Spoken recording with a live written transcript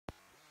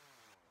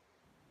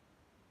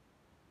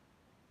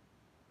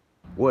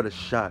What a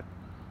shock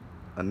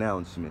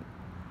announcement.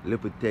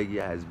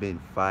 Lopetegui has been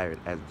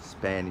fired as the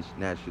Spanish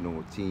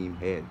national team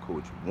head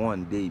coach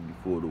 1 day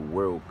before the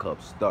World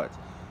Cup starts.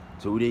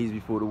 2 days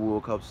before the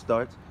World Cup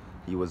starts,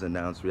 he was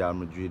announced Real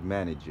Madrid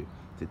manager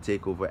to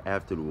take over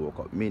after the World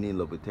Cup, meaning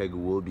Lopetegui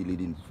will be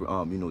leading,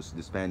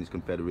 the Spanish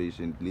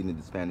Confederation, leading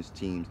the Spanish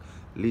teams,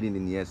 leading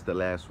Iniesta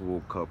last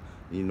World Cup,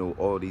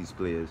 all these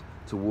players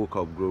to World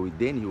Cup glory.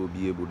 Then he will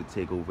be able to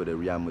take over the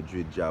Real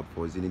Madrid job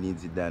for Zinedine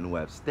Zidane, who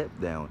have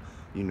stepped down,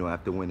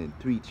 after winning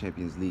 3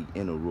 Champions League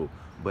in a row.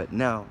 But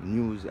now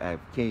news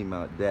have came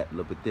out that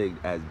Lopetegui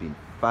has been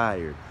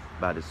fired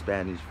by the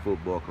Spanish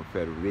Football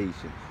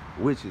Confederation,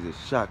 which is a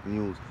shock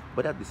news.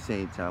 But at the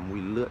same time,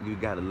 you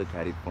got to look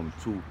at it from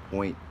 2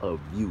 points of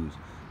views.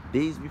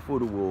 Days before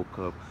the World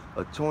Cup,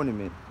 a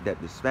tournament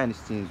that the Spanish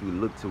teams will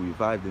look to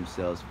revive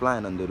themselves,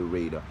 flying under the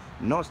radar,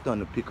 not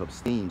starting to pick up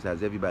steams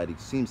as everybody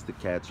seems to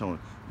catch on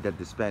that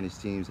the Spanish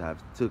teams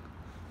have took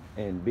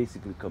and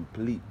basically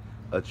complete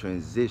a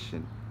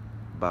transition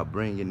by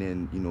bringing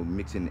in,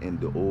 mixing in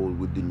the old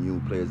with the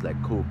new players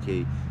like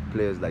Koke,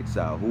 players like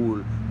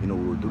Saúl,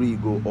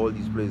 Rodrigo, all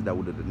these players that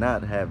would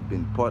not have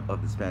been part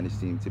of the Spanish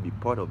team to be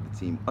part of the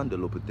team under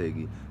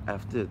Lopetegui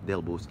after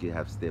Del Bosque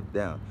have stepped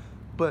down.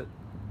 But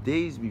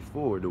days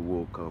before the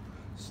World Cup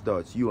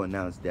starts, you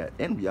announced that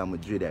Real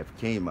Madrid have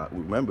came out.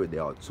 Remember,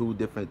 there are 2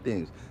 different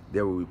things.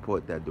 There will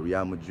report that the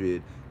Real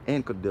Madrid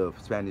and the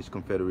Spanish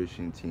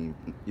Confederation team,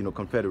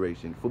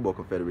 Football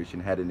Confederation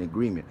had an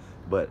agreement,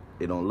 but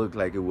it don't look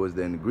like it was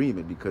an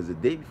agreement, because the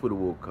day before the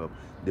World Cup,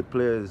 the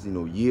players,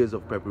 years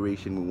of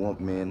preparation with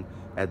one man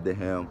at the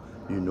helm,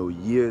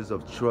 years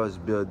of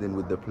trust building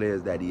with the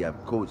players that he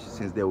have coached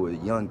since they were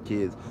young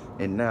kids,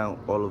 and now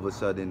all of a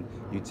sudden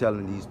you're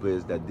telling these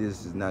players that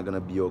this is not going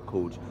to be your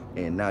coach,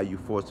 and now you're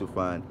forced to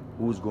find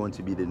who's going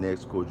to be the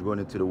next coach going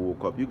into the World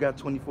Cup. You got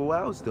 24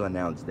 hours to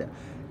announce that,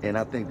 and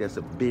I think that's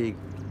a big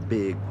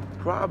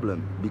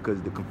problem,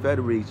 because the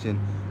Confederation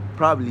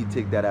probably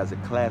take that as a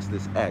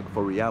classless act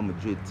for Real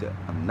Madrid to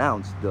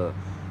announce that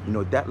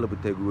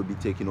Lopetegui will be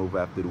taking over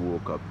after the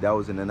World Cup. That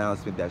was an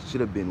announcement that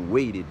should have been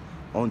waited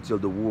until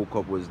the World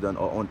Cup was done,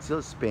 or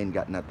until Spain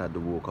got knocked out of the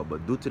World Cup.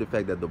 But due to the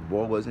fact that the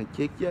ball wasn't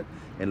kicked yet,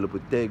 and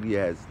Lopetegui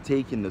has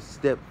taken the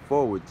step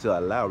forward to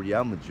allow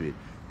Real Madrid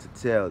to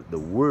tell the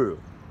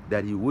world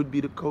that he would be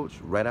the coach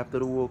right after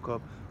the World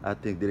Cup, I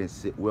think didn't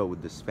sit well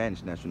with the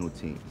Spanish national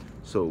team.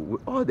 So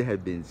with all that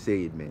had been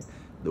said, man,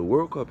 the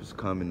World Cup is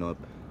coming up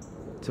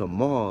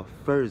tomorrow.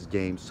 First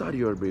game,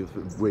 Saudi Arabia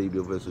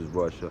versus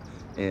Russia,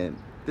 and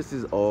this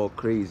is all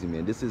crazy,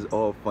 man. This is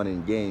all fun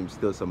and games.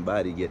 Still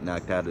somebody get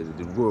knocked out of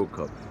the World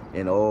Cup,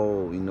 and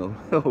oh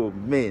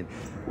man,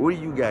 what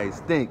do you guys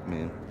think,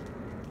 man?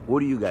 What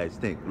do you guys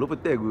think?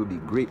 Lopetegui will be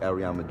great at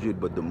Real Madrid,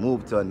 but the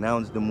move to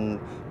announce the move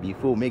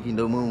before making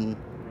the move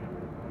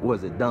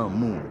was a dumb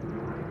move.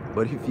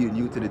 But if you're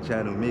new to the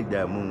channel, make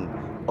that move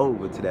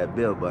over to that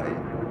bell button.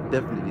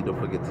 Definitely don't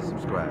forget to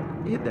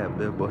subscribe. Hit that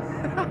bell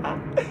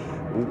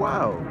button.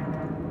 Wow,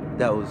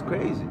 that was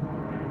crazy.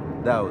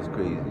 That was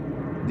crazy.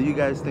 Do you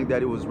guys think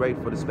that it was right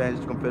for the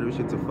Spanish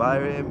Confederation to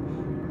fire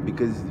him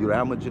because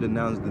Real Madrid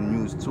announced the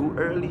news too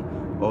early?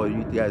 Or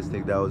you guys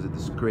think that was a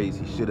disgrace?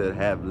 He should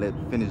have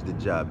finished the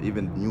job.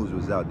 Even the news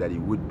was out that he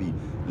would be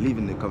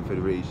leaving the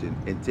Confederation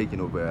and taking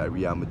over at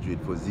Real Madrid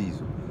for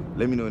Zizou.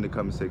 Let me know in the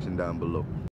comment section down below.